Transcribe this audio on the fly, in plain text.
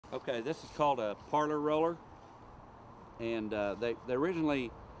Okay, this is called a Parlor roller, and they originally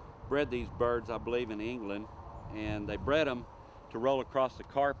bred these birds, I believe, in England, and they bred them to roll across the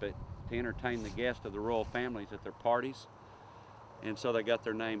carpet to entertain the guests of the royal families at their parties, and so they got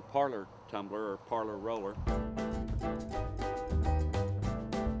their name Parlor Tumbler or Parlor Roller.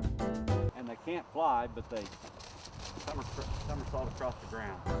 And they can't fly, but they somersault across the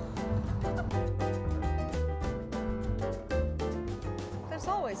ground. There's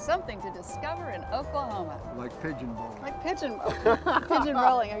always something to discover in Oklahoma. Like pigeon bowling. Like pigeon bowling. Pigeon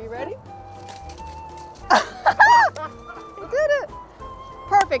rolling. Are you ready? You did it.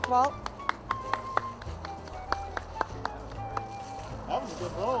 Perfect, Walt. That was a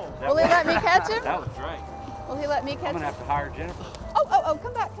good roll. Will he let me catch him? That was great. Will he let me catch him? I'm gonna have to hire Jennifer. Oh,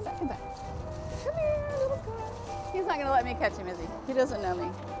 come back, come back, come back. Come here, little guy. He's not gonna let me catch him, is he? He doesn't know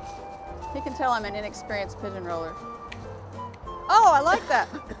me. He can tell I'm an inexperienced pigeon roller. Oh, I like that.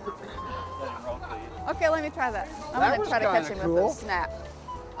 Okay, let me try that. I'm gonna try to catch him with a snap.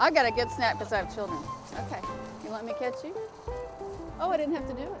 I got a good snap because I have children. Okay, you let me catch you? Oh, I didn't have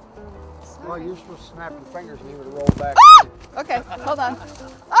to do it. Sorry. Well, you're supposed to snap your fingers and he would roll back. Ah! Okay, hold on.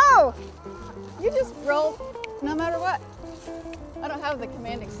 Oh, you just roll no matter what. I don't have the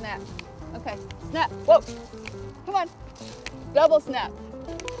commanding snap. Okay, snap. Whoa, come on. Double snap.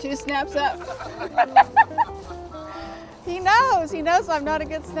 2 snaps up. He knows I'm not a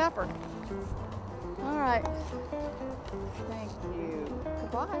good snapper. All right, thank you.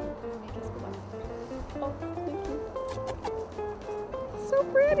 Goodbye. Oh, thank you. So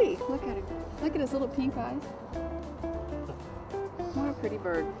pretty. Look at him. Look at his little pink eyes. What a pretty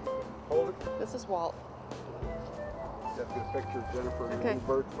bird. Hold it. This is Walt. Got a good picture of Jennifer and Okay. your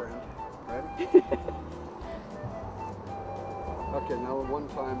bird friend. Ready? Okay, now one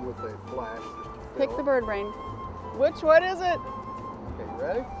time with a flash. Just to Pick fill. the bird brain. Which one is it? Okay, you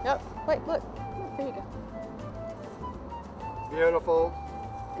ready? Yep. Wait, look. There you go. Beautiful.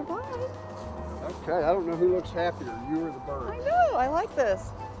 Goodbye. Okay, I don't know who looks happier, you or the bird. I know. I like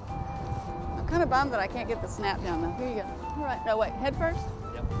this. I'm kind of bummed that I can't get the snap down though. Here you go. All right. No, wait. Head first?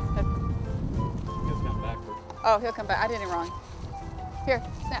 Yep. Head. He'll come backwards. Oh, he'll come back. I did it wrong. Here,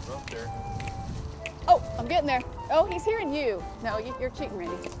 snap. Up there. Oh, I'm getting there. Oh, he's hearing you. No, you're cheating,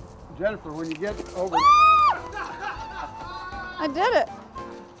 Randy. Jennifer, when you get over... I did it.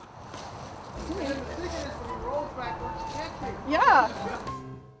 The thing is, when he rolls backwards, you can't take it. Yeah.